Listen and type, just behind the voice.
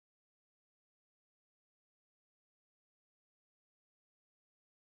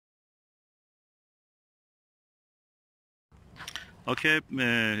Okay,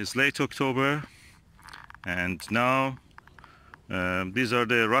 it's late October, and now these are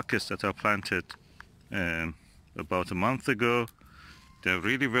the rockets that I planted about a month ago. They're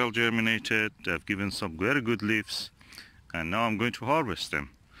really well germinated, they've given some very good leaves, and now I'm going to harvest them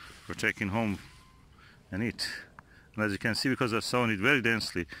for taking home and eat. And as you can see, because I've sown it very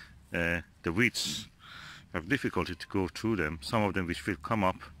densely, the weeds have difficulty to go through them. Some of them which will come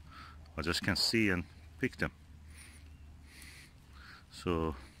up, I just can see and pick them.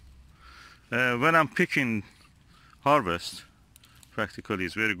 So when I'm picking harvest, practically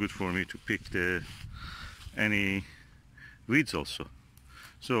it's very good for me to pick any weeds also.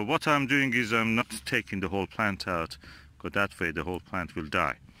 So what I'm doing is I'm not taking the whole plant out, because that way the whole plant will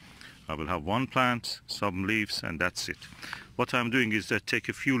die. I will have one plant, some leaves, and that's it. What I'm doing is I take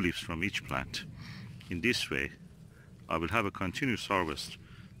a few leaves from each plant. In this way I will have a continuous harvest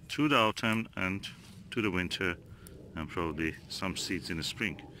through the autumn and to the winter, and probably some seeds in the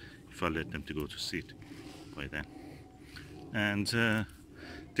spring if I let them to go to seed by then. And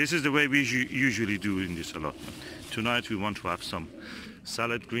this is the way we usually do in this allotment. Tonight we want to have some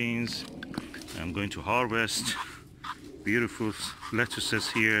salad greens. I'm going to harvest beautiful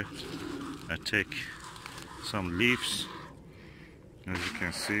lettuces here. I take some leaves, as you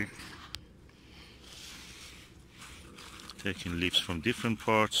can see, taking leaves from different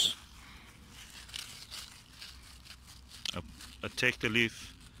parts. I take the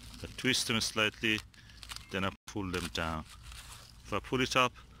leaf, I twist them slightly, then I pull them down. If I pull it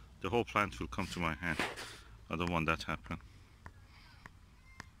up, the whole plant will come to my hand. I don't want that to happen.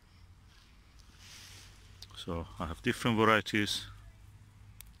 So I have different varieties.